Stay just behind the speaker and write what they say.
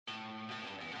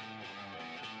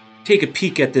Take a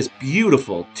peek at this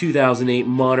beautiful 2008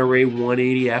 Monterey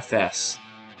 180 FS.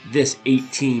 This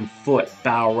 18-foot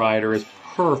bow rider is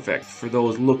perfect for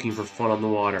those looking for fun on the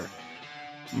water.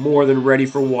 More than ready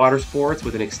for water sports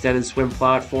with an extended swim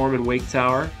platform and wake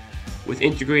tower, with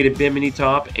integrated bimini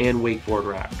top and wakeboard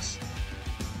racks.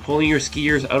 Pulling your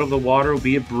skiers out of the water will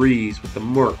be a breeze with the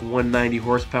Merc 190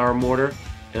 horsepower motor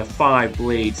and a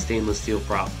 5-blade stainless steel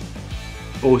prop.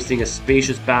 Boasting a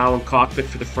spacious bow and cockpit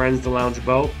for the friends to lounge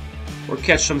about, or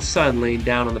catch some sun laying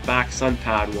down on the back sun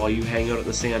pad while you hang out at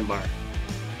the sandbar.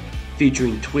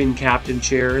 Featuring twin captain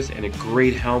chairs and a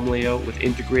great helm layout with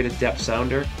integrated depth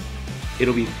sounder,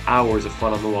 it'll be hours of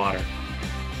fun on the water.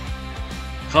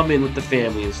 Come in with the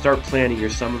family and start planning your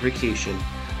summer vacation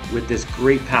with this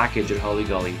great package at Hully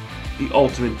Gully, the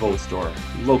ultimate boat store,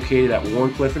 located at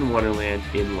Warncliffe and Wonderland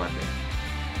in London.